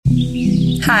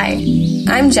Hi,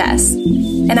 I'm Jess,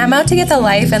 and I'm out to get the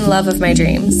life and love of my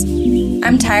dreams.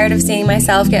 I'm tired of seeing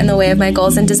myself get in the way of my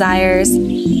goals and desires,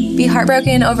 be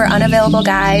heartbroken over unavailable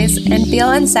guys, and feel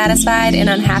unsatisfied and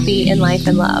unhappy in life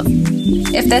and love.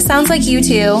 If this sounds like you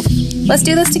too, let's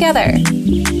do this together.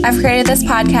 I've created this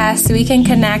podcast so we can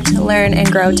connect, learn,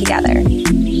 and grow together.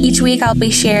 Each week I'll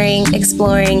be sharing,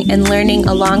 exploring, and learning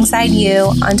alongside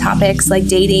you on topics like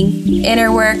dating,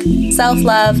 inner work,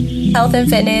 self-love, health and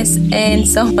fitness, and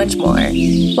so much more.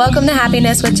 Welcome to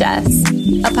Happiness with Jess,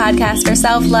 a podcast for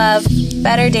self-love,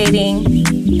 better dating,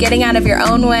 getting out of your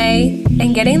own way,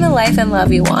 and getting the life and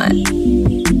love you want.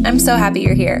 I'm so happy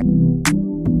you're here.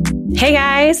 Hey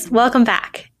guys, welcome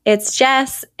back. It's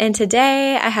Jess, and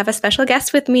today I have a special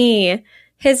guest with me.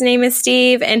 His name is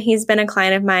Steve, and he's been a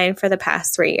client of mine for the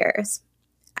past 3 years.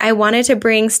 I wanted to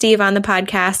bring Steve on the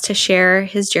podcast to share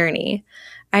his journey.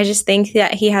 I just think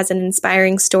that he has an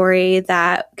inspiring story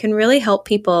that can really help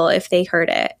people if they heard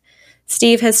it.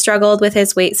 Steve has struggled with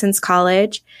his weight since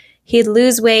college. He'd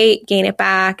lose weight, gain it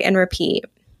back, and repeat.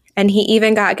 And he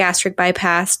even got gastric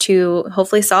bypass to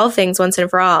hopefully solve things once and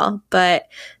for all, but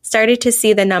started to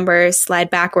see the numbers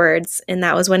slide backwards, and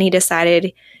that was when he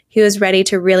decided he was ready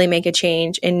to really make a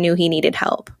change and knew he needed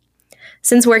help.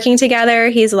 Since working together,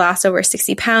 he's lost over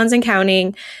 60 pounds and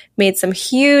counting, made some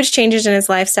huge changes in his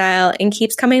lifestyle, and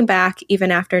keeps coming back even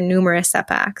after numerous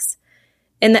setbacks.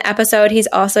 In the episode, he's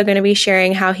also going to be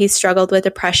sharing how he struggled with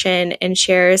depression and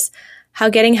shares how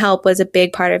getting help was a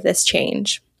big part of this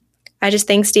change. I just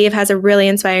think Steve has a really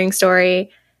inspiring story,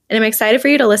 and I'm excited for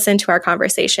you to listen to our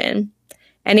conversation.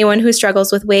 Anyone who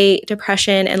struggles with weight,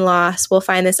 depression, and loss will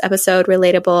find this episode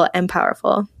relatable and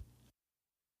powerful.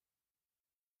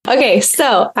 Okay,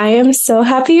 so I am so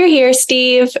happy you're here,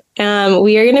 Steve.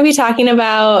 We are going to be talking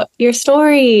about your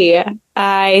story.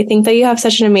 I think that you have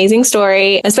such an amazing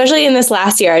story, especially in this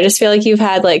last year. I just feel like you've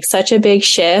had such a big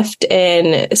shift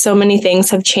and so many things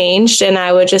have changed. And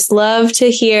I would just love to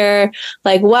hear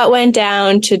what went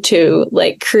down to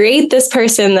create this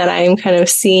person that I'm kind of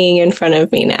seeing in front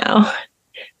of me now.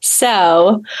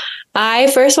 So I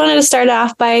first wanted to start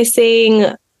off by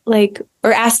saying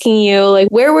or asking you,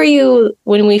 where were you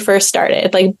when we first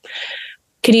started?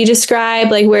 Could you describe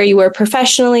where you were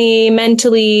professionally,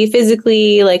 mentally,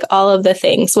 physically, all of the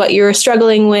things, what you were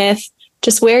struggling with,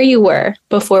 just where you were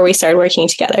before we started working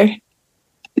together?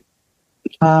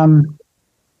 How long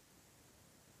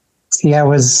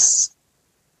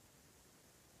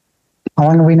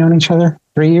have we known each other?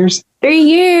 3 years? 3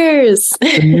 years.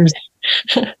 3 years.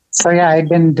 So I'd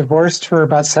been divorced for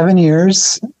about 7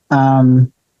 years.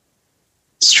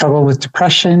 Struggled with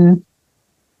depression,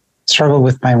 struggled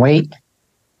with my weight.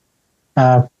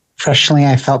 Professionally,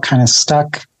 I felt kind of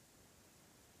stuck.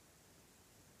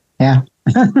 Yeah.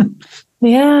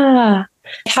 Yeah.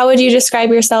 How would you describe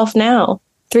yourself now,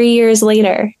 3 years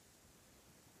later?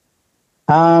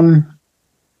 I've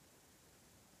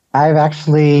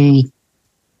actually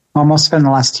almost spent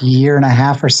the last year and a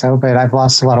half or so, but I've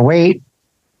lost a lot of weight.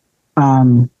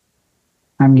 I'm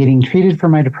getting treated for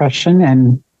my depression,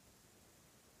 and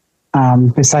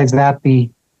besides that, the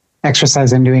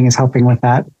exercise I'm doing is helping with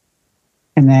that.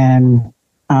 And then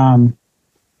I'm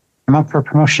up for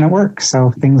promotion at work,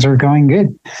 so things are going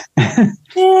good.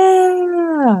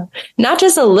 Yeah. Not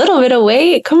just a little bit of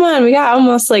weight. Come on, we got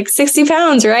almost 60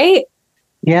 pounds, right?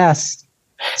 Yes.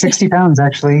 60 pounds,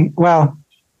 actually. Well,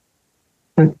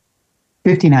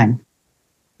 59.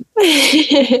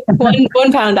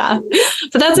 one pound off.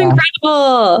 But that's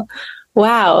incredible.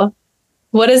 Wow.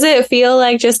 What does it feel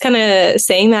like just kind of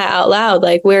saying that out loud,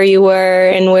 where you were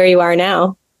and where you are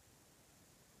now?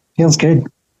 Feels good.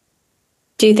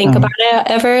 Do you think about it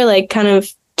ever? Kind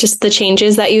of just the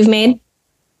changes that you've made?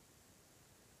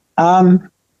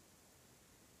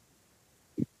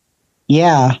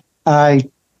 Yeah. I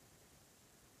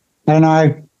don't know.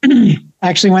 I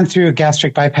actually went through a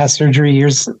gastric bypass surgery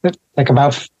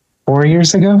about 4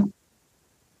 years ago,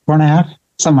 4.5,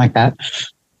 something like that.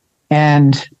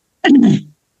 And I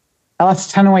lost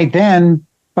a ton of weight then,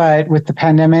 but with the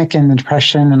pandemic and the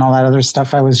depression and all that other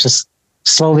stuff, I was just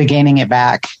slowly gaining it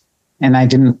back. And I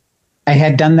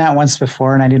had done that once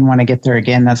before and I didn't want to get there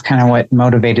again. That's kind of what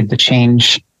motivated the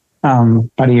change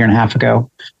about a year and a half ago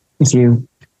with you.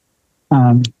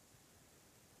 And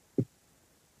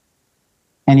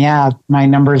my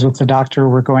numbers with the doctor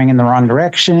were going in the wrong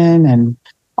direction and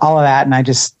all of that. And I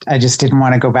just didn't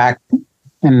want to go back.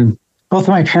 And both of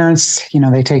my parents,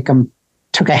 they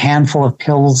took a handful of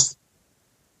pills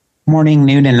morning,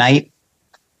 noon, and night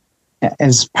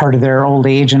as part of their old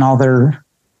age and all their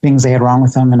things they had wrong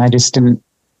with them. And I just didn't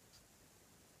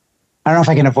I don't know if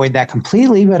I can avoid that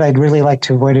completely, but I'd really like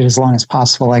to avoid it as long as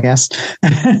possible, I guess.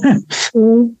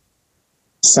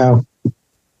 So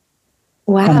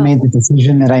Wow. kind of made the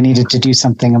decision that I needed to do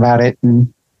something about it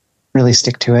and really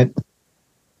stick to it.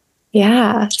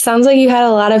 Yeah. Sounds like you had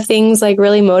a lot of things like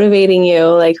really motivating you,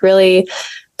 like really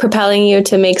propelling you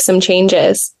to make some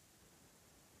changes.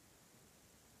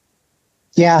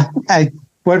 Yeah.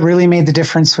 What really made the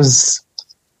difference was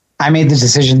I made the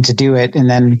decision to do it and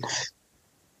then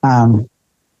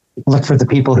look for the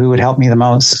people who would help me the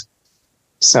most.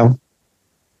 So.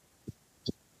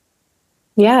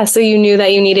 Yeah. So you knew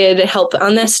that you needed help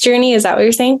on this journey. Is that what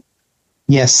you're saying?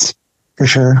 Yes, for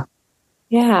sure.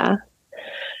 Yeah.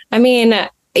 I mean,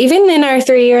 even in our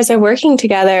 3 years of working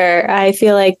together, I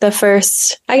feel like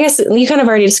I guess you kind of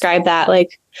already described that,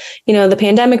 like, you know, the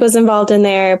pandemic was involved in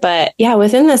there, but yeah,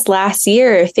 within this last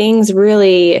year, things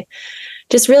really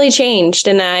changed.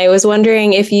 And I was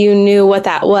wondering if you knew what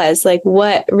that was, like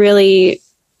what really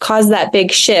caused that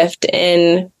big shift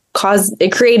and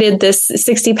it created this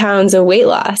 60 pounds of weight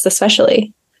loss,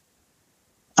 especially.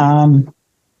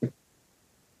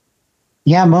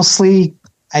 Yeah, mostly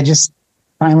I just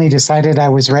finally decided I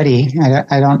was ready.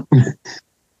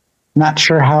 Not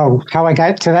sure how I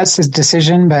got to that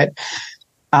decision, but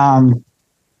about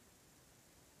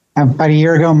a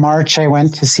year ago, March, I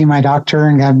went to see my doctor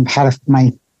and had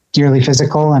my yearly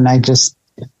physical. And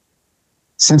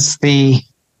since the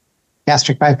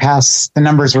gastric bypass, the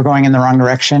numbers were going in the wrong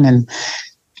direction. And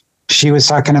she was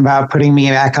talking about putting me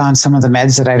back on some of the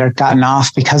meds that I'd gotten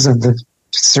off because of the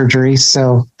surgery.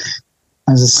 So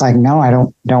I was just like, no, I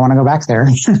don't want to go back there.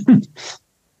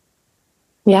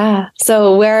 Yeah.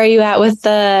 So where are you at with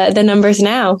the numbers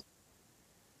now?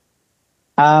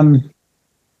 Well,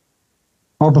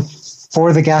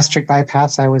 before the gastric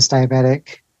bypass, I was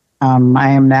diabetic. I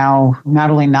am now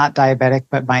not only not diabetic,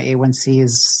 but my A1C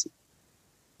is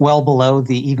well below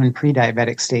the even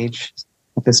pre-diabetic stage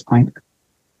at this point.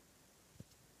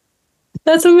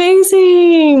 That's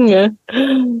amazing.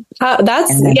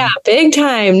 Big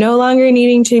time. No longer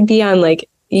needing to be on I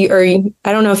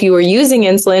don't know if you were using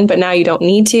insulin, but now you don't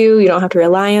need to. You don't have to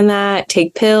rely on that.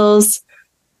 Take pills.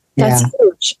 That's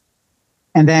huge.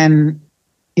 And then,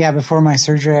 before my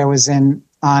surgery, I was I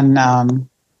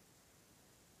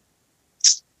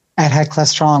had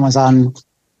cholesterol and was on,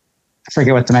 I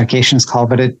forget what the medication is called,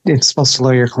 but it's supposed to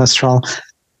lower your cholesterol.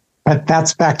 But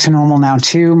that's back to normal now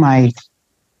too. My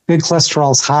good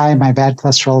cholesterol is high, my bad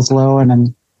cholesterol is low, and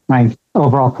then my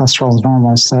overall cholesterol is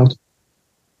normal. So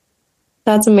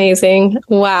that's amazing.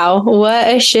 Wow. What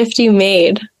a shift you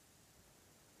made.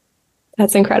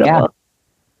 That's incredible.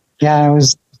 Yeah, it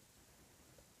was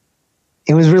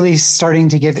really starting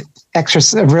to get a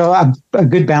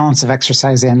good balance of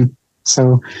exercise in.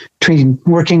 So between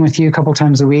working with you a couple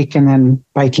times a week and then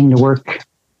biking to work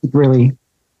really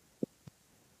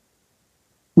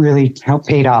helped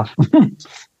paid off.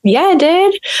 Yeah, it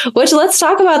did. Let's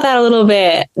talk about that a little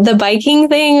bit. The biking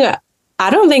thing,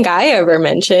 I don't think I ever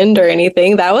mentioned or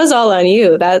anything. That was all on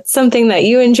you. That's something that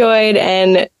you enjoyed.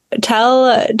 And tell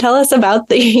us about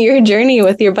your journey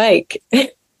with your bike.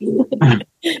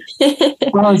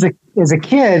 Well, as a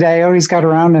kid, I always got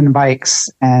around in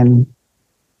bikes and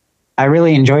I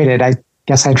really enjoyed it. I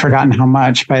guess I'd forgotten how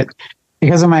much, but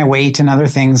because of my weight and other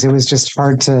things, it was just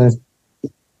hard to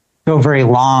go very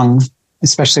long,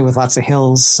 especially with lots of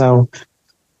hills. So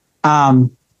I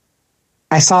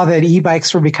saw that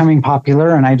e-bikes were becoming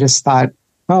popular and I just thought,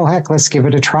 oh, heck, let's give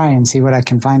it a try and see what I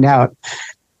can find out.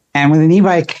 And with an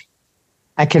e-bike,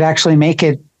 I could actually make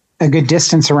it a good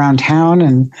distance around town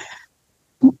and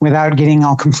without getting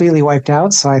all completely wiped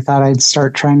out. So I thought I'd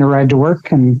start trying to ride to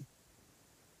work. And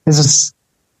this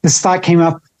thought came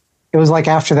up. It was like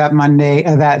after that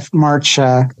that March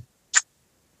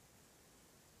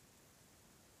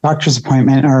doctor's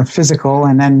appointment or physical.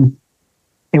 And then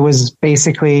it was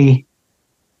basically,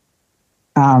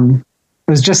 it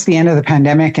was just the end of the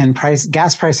pandemic and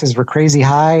gas prices were crazy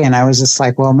high. And I was just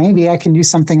like, well, maybe I can do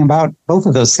something about both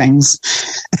of those things.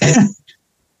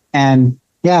 And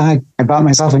I bought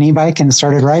myself an e-bike and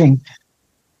started riding.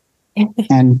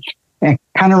 And I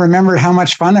kind of remembered how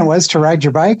much fun it was to ride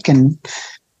your bike and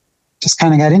just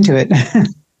kind of got into it.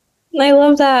 I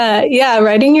love that. Yeah,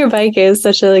 riding your bike is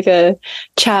such a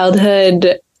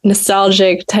childhood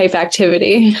nostalgic type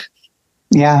activity.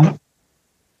 Yeah.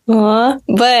 Aw.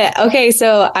 But okay,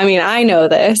 so I mean, I know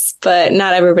this, but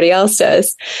not everybody else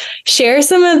does. Share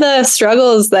some of the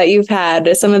struggles that you've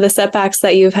had, some of the setbacks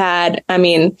that you've had. I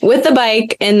mean, with the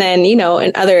bike and then,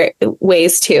 in other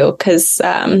ways too, because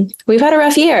we've had a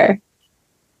rough year.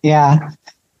 Yeah.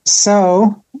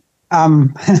 So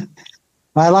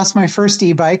Well, I lost my first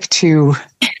e-bike to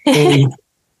a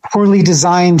poorly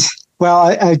designed,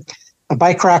 a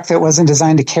bike rack that wasn't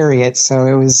designed to carry it. So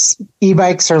it was,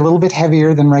 e-bikes are a little bit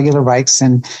heavier than regular bikes,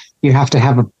 and you have to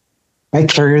have a bike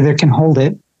carrier that can hold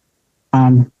it.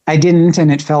 I didn't,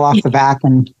 and it fell off the back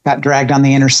and got dragged on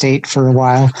the interstate for a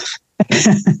while.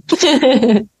 So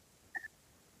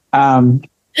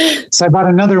I bought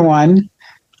another one.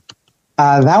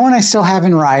 That one I still have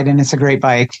in ride, and it's a great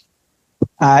bike.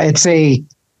 It's a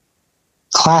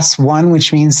class 1,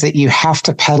 which means that you have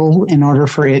to pedal in order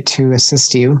for it to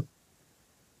assist you.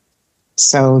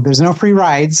 So there's no free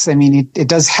rides. I mean, it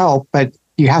does help, but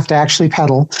you have to actually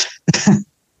pedal.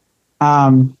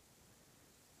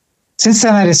 Since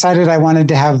then, I decided I wanted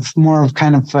to have more of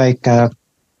kind of like a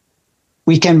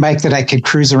weekend bike that I could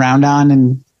cruise around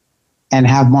on and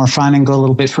have more fun and go a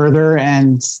little bit further.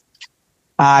 And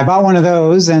I bought one of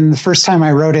those, and the first time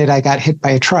I rode it, I got hit by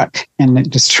a truck and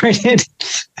it destroyed it.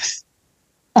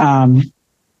 And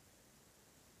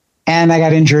I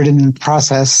got injured in the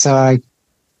process, so I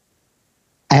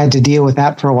had to deal with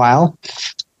that for a while.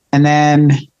 And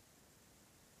then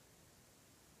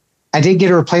I did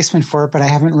get a replacement for it, but I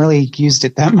haven't really used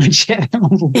it that much yet. I'm a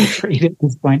little bit afraid at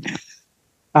this point.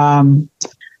 Beyond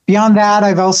that,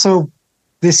 I've also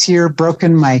this year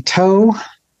broken my toe,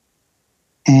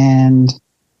 and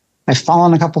I've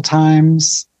fallen a couple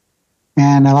times,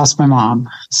 and I lost my mom.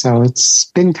 So it's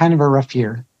been kind of a rough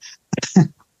year.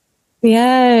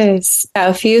 Yes.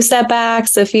 A few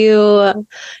setbacks, a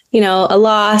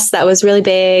loss that was really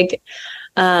big.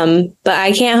 But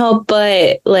I can't help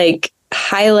but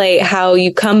highlight how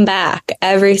you come back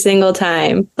every single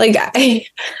time. The day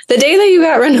that you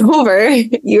got run over,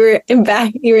 you were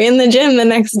in the gym the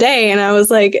next day, and I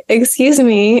was like, excuse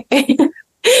me,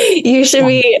 you should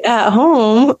be at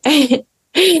home.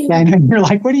 Yeah, I know. You're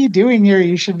like, what are you doing here?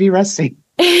 You should be resting.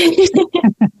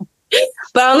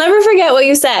 But I'll never forget what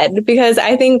you said, because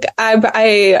I think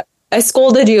I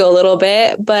scolded you a little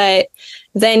bit, but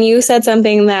then you said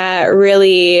something that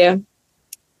really, it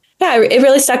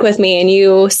really stuck with me. And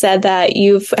you said that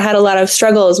you've had a lot of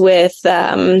struggles with,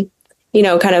 kind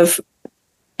of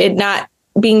it not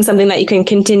being something that you can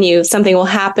continue. Something will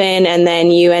happen, and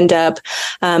then you end up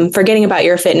forgetting about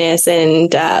your fitness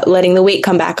and letting the weight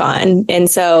come back on. And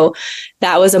so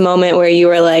that was a moment where you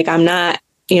were like, I'm not,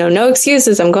 no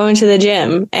excuses. I'm going to the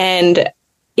gym. And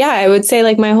I would say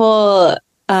my whole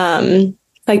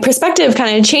perspective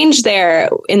kind of changed there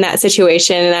in that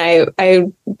situation. And I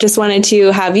just wanted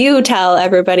to have you tell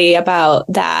everybody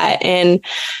about that. And,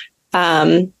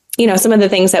 some of the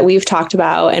things that we've talked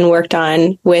about and worked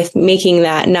on with making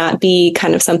that not be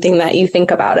kind of something that you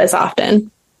think about as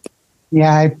often.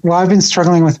 Yeah. I've been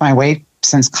struggling with my weight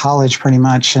since college pretty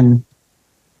much. And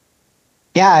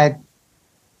I'd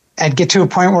get to a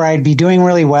point where I'd be doing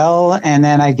really well, and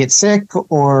then I'd get sick,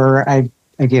 or I'd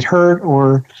get hurt,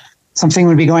 or something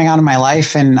would be going on in my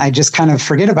life, and I just kind of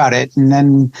forget about it. And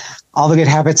then all the good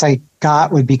habits I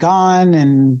got would be gone.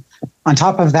 And on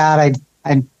top of that,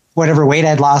 I'd whatever weight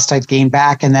I'd lost, I'd gain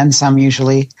back, and then some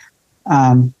usually.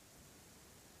 And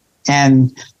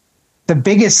the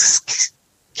biggest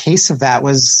case of that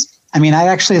was, I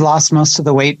actually lost most of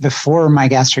the weight before my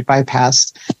gastric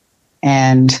bypass,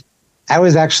 and I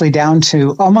was actually down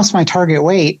to almost my target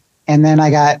weight. And then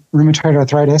I got rheumatoid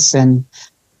arthritis, and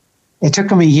it took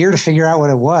them a year to figure out what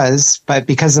it was. But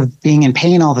because of being in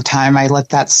pain all the time, I let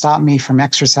that stop me from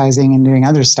exercising and doing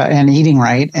other stuff and eating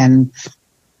right. And,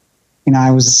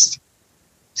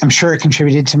 I'm sure it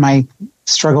contributed to my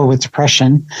struggle with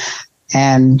depression.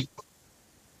 And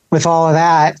with all of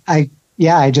that, I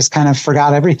just kind of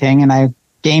forgot everything, and I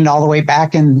gained all the way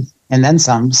back and then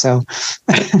some. So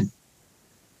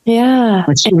yeah,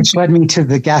 which led me to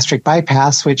the gastric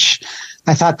bypass, which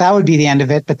I thought that would be the end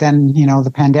of it. But then,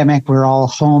 the pandemic, we're all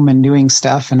home and doing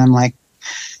stuff. And I'm like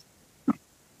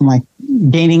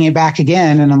gaining it back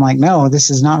again. And I'm like, no, this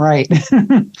is not right.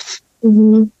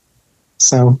 Mm-hmm.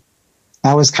 So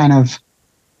that was kind of,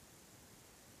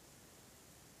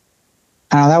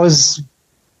 that was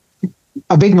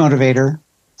a big motivator.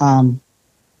 And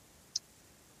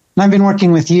I've been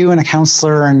working with you and a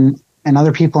counselor and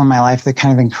other people in my life that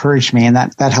kind of encouraged me. And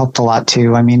that helped a lot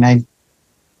too. I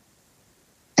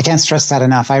can't stress that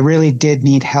enough. I really did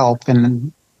need help,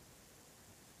 and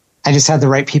I just had the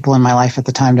right people in my life at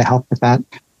the time to help with that.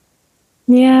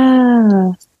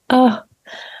 Yeah. Oh,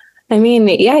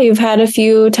 you've had a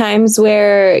few times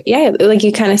where,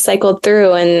 you kind of cycled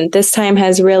through, and this time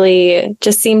has really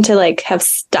just seemed to have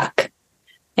stuck.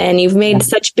 And you've made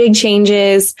such big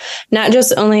changes, not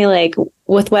just only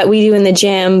with what we do in the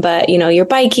gym, but, you're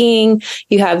biking,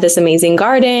 you have this amazing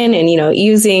garden and,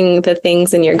 using the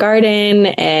things in your garden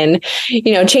and,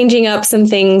 changing up some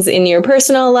things in your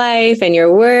personal life and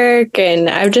your work. And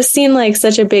I've just seen like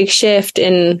such a big shift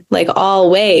in like all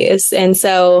ways. And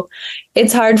so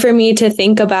it's hard for me to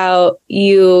think about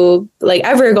you like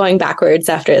ever going backwards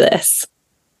after this.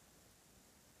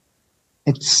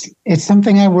 It's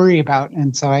something I worry about.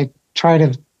 And so I try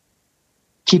to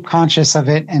keep conscious of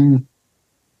it and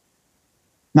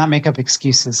not make up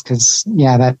excuses. Cause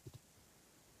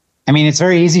it's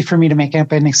very easy for me to make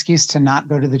up an excuse to not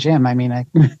go to the gym. I mean,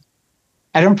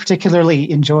 I don't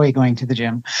particularly enjoy going to the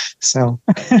gym. So,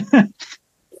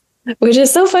 which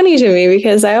is so funny to me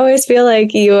because I always feel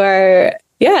like you are,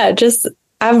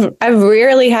 I've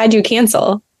rarely had you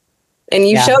cancel. And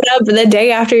you showed up the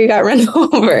day after you got run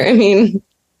over. I mean,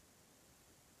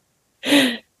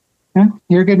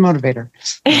 you're a good motivator.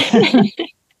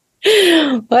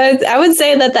 Well, I would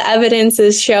say that the evidence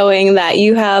is showing that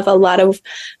you have a lot of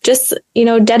just,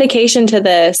 dedication to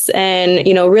this and,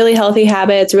 really healthy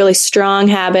habits, really strong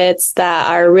habits that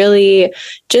are really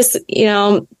just,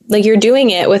 like you're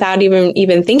doing it without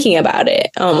even thinking about it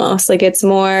almost. Like it's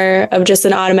more of just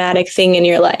an automatic thing in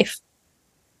your life.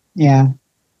 Yeah.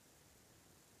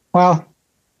 Well,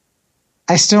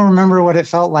 I still remember what it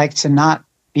felt like to not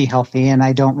be healthy, and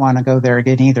I don't want to go there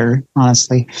again either,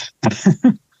 honestly.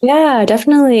 Yeah,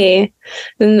 definitely.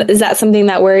 And is that something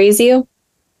that worries you?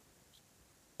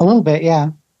 A little bit, yeah.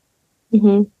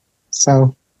 Mm-hmm.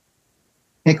 So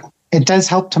it does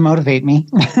help to motivate me.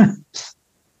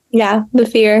 Yeah, the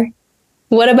fear.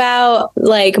 What about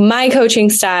like my coaching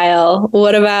style?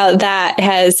 What about that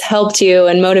has helped you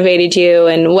and motivated you?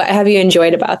 And what have you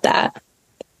enjoyed about that?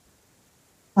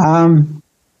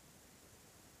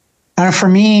 For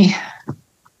me,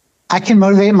 I can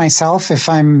motivate myself if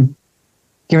I'm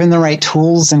given the right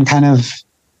tools and kind of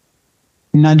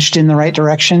nudged in the right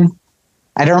direction.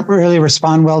 I don't really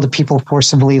respond well to people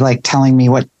forcibly like telling me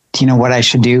what I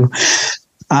should do.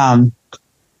 And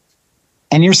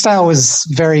your style was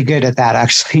very good at that,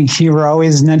 actually. You were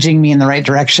always nudging me in the right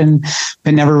direction,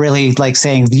 but never really like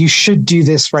saying, you should do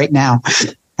this right now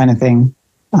kind of thing.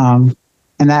 And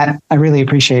that I really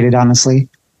appreciated, honestly.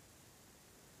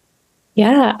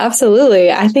 Yeah,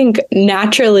 absolutely. I think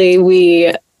naturally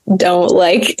we don't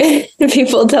like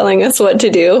people telling us what to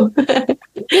do.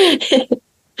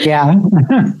 Yeah.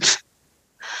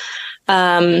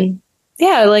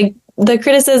 Yeah, like the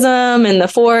criticism and the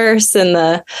force and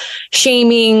the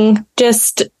shaming,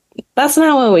 just that's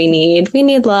not what we need. We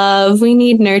need love. We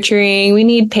need nurturing. We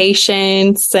need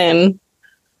patience. And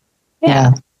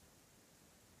yeah.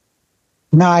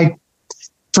 No,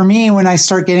 for me, when I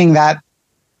start getting that,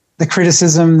 the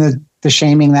criticism, the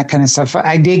shaming, that kind of stuff,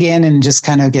 I dig in and just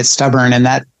kind of get stubborn, and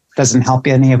that doesn't help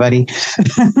anybody.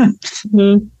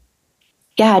 Mm-hmm.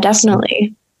 Yeah,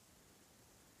 definitely.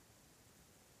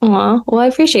 Aw, well, I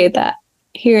appreciate that.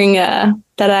 Hearing that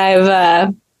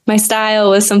I've my style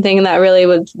was something that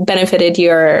really benefited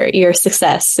your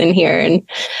success in here, and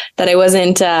that I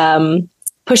wasn't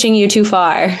pushing you too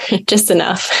far, just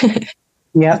enough.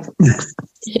 Yep.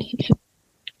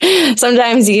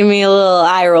 Sometimes you give me a little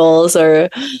eye rolls or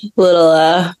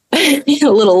little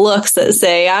little looks that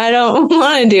say, I don't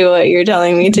want to do what you're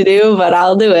telling me to do, but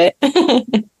I'll do it.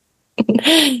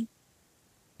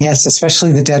 Yes,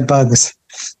 especially the dead bugs.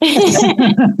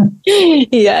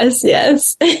 Yes.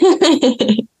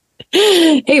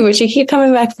 Hey, but you keep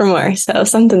coming back for more, so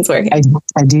something's working. I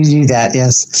do that,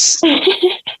 yes.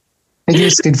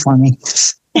 It's good for me.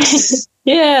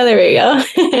 Yeah, there we go.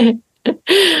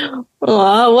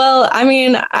 Well, I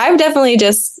mean, I've definitely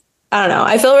I don't know.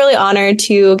 I feel really honored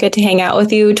to get to hang out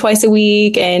with you twice a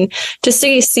week and just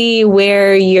to see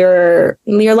where your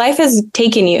life has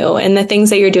taken you and the things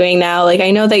that you're doing now. Like,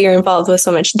 I know that you're involved with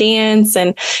so much dance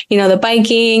and, the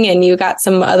biking, and you got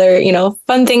some other,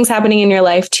 fun things happening in your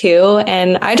life too.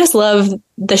 And I just love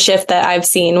the shift that I've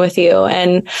seen with you.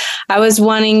 And I was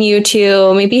wanting you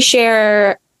to maybe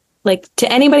share, like, to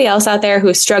anybody else out there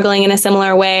who's struggling in a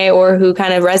similar way or who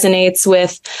kind of resonates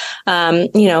with,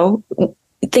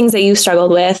 things that you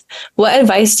struggled with. What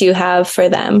advice do you have for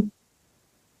them?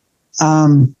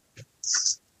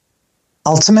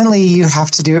 Ultimately, you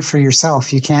have to do it for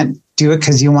yourself. You can't do it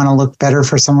because you want to look better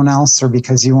for someone else or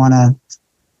because you want to,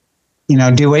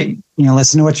 do it,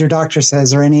 listen to what your doctor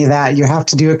says or any of that. You have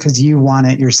to do it because you want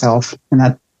it yourself.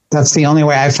 And that's the only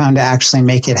way I found to actually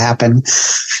make it happen.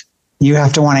 You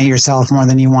have to want it yourself more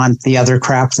than you want the other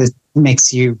crap that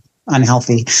makes you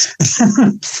unhealthy.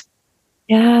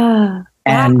 Yeah.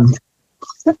 And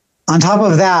on top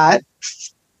of that,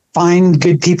 find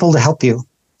good people to help you.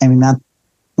 I mean,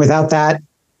 without that,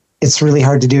 it's really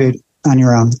hard to do it on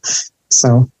your own.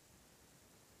 So.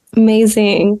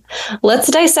 Amazing.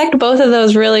 Let's dissect both of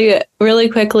those really, really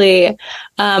quickly.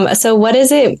 So what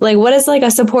is it like? What does like a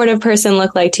supportive person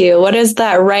look like to you? What does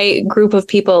that right group of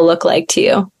people look like to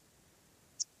you?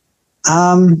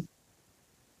 I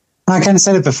kind of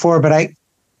said it before, but I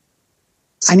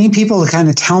need people to kind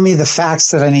of tell me the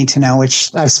facts that I need to know,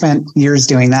 which I've spent years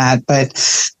doing that,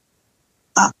 but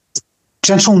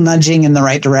gentle nudging in the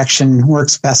right direction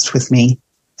works best with me.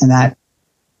 And that,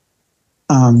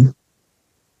 I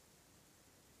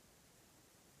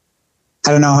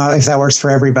don't know if that works for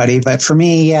everybody, but for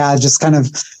me, yeah, just kind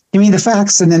of give me the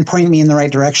facts and then point me in the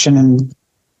right direction. And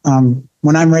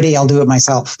when I'm ready, I'll do it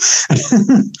myself.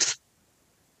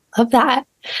 Love that.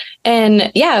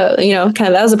 And yeah, kind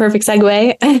of that was a perfect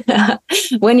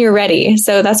segue when you're ready.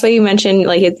 So that's what you mentioned,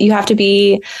 like you have to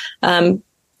be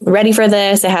ready for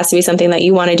this. It has to be something that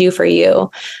you want to do for you.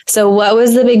 So what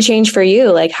was the big change for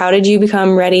you? Like, how did you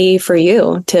become ready for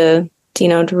you to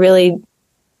really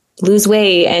lose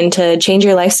weight and to change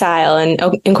your lifestyle and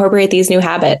incorporate these new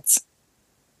habits?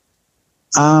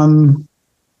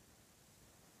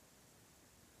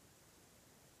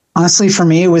 Honestly, for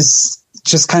me, it was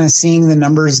just kind of seeing the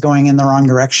numbers going in the wrong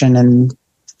direction and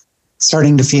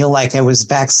starting to feel like I was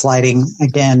backsliding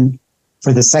again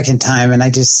for the second time. And I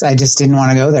just didn't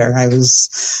want to go there. I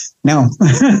was, no.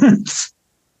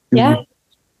 Yeah.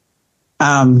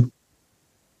 And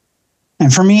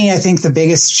for me, I think the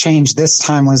biggest change this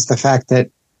time was the fact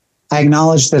that I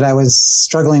acknowledged that I was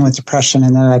struggling with depression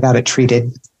and that I got it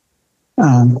treated.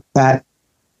 That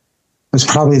was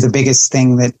probably the biggest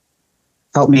thing that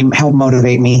helped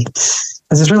motivate me.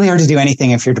 Because it's really hard to do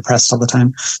anything if you're depressed all the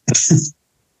time.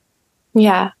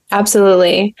 Yeah,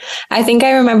 absolutely. I think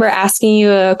I remember asking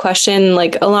you a question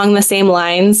like along the same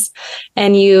lines,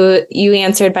 and you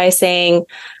answered by saying,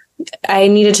 I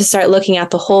needed to start looking at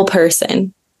the whole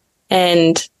person.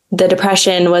 And the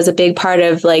depression was a big part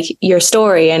of like your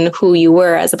story and who you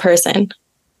were as a person.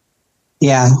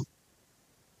 Yeah.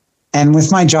 And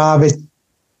with my job,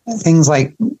 things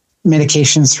like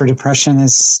medications for depression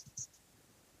is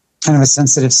kind of a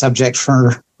sensitive subject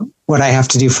for what I have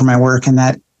to do for my work. And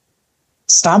that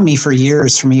stopped me for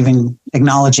years from even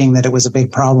acknowledging that it was a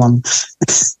big problem.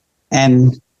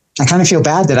 And I kind of feel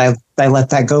bad that I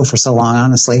let that go for so long,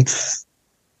 honestly.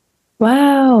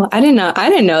 Wow. I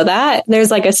didn't know that.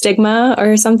 There's like a stigma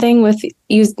or something with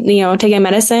you taking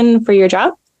medicine for your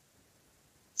job.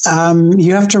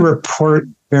 You have to report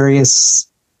various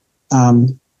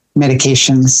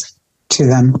medications to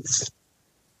them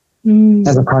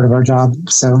as a part of our job.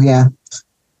 So, yeah.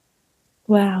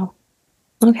 Wow.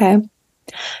 Okay.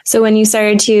 So when you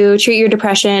started to treat your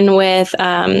depression with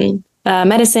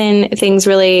medicine, things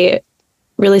really,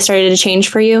 really started to change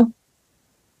for you?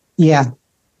 Yeah.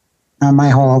 My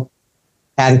whole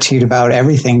attitude about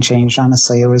everything changed,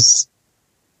 honestly. It was,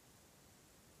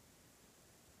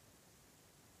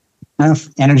 I don't know if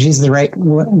energy is the right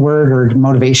word or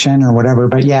motivation or whatever,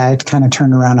 but yeah, it kind of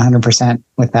turned around 100%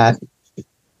 with that.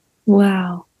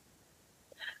 Wow.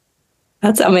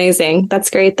 That's amazing.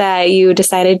 That's great that you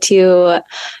decided to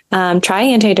try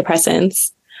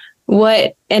antidepressants.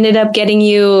 What ended up getting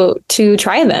you to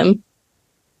try them?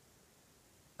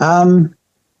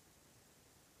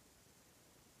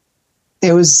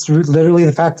 It was literally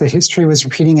the fact that history was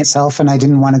repeating itself and I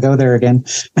didn't want to go there again.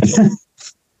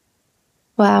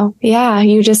 Wow. Yeah.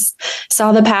 You just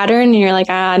saw the pattern and you're like,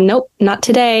 nope, not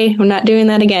today. I'm not doing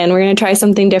that again. We're going to try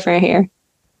something different here.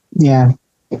 Yeah.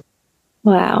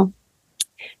 Wow.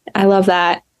 I love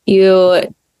that.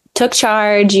 You took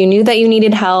charge. You knew that you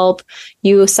needed help.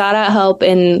 You sought out help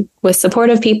with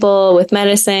supportive people, with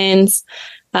medicines.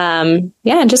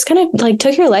 Just kind of like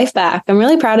took your life back. I'm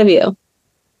really proud of you.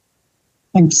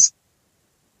 Thanks.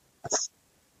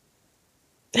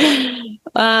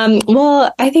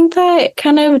 Well, I think that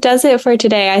kind of does it for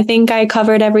today. I think I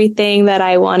covered everything that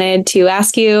I wanted to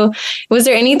ask you. Was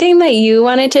there anything that you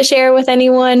wanted to share with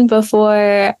anyone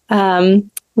before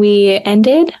we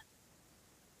ended?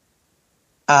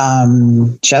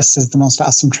 Jess is the most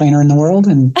awesome trainer in the world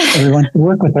and everyone should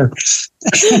work with her.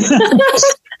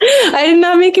 I did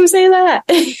not make him say that.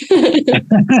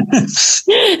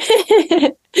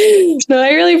 No, I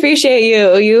really appreciate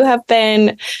you. You have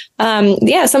been,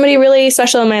 somebody really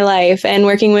special in my life, and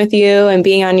working with you and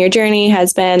being on your journey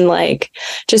has been like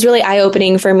just really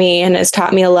eye-opening for me and has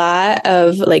taught me a lot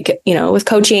of with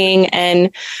coaching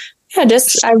and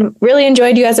I really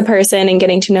enjoyed you as a person and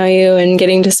getting to know you and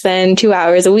getting to spend 2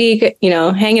 hours a week,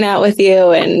 hanging out with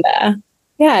you. And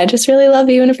I just really love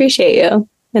you and appreciate you.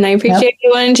 And I appreciate you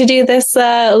wanting to do this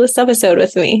episode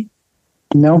with me.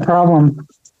 No problem.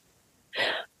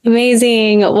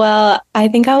 Amazing. Well, I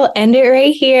think I'll end it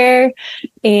right here.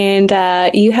 And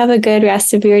you have a good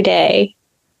rest of your day.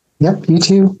 Yep, you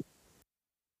too.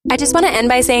 I just want to end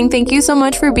by saying thank you so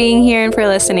much for being here and for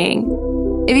listening.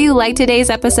 If you liked today's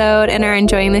episode and are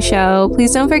enjoying the show,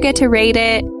 please don't forget to rate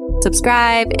it,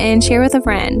 subscribe, and share with a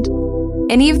friend.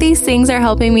 Any of these things are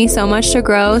helping me so much to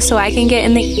grow so I can get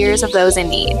in the ears of those in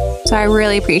need. So I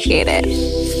really appreciate it.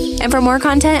 And for more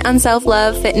content on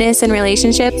self-love, fitness, and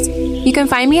relationships, you can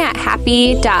find me at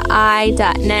happy.i.ness.jess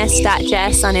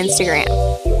on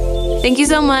Instagram. Thank you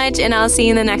so much, and I'll see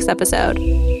you in the next episode.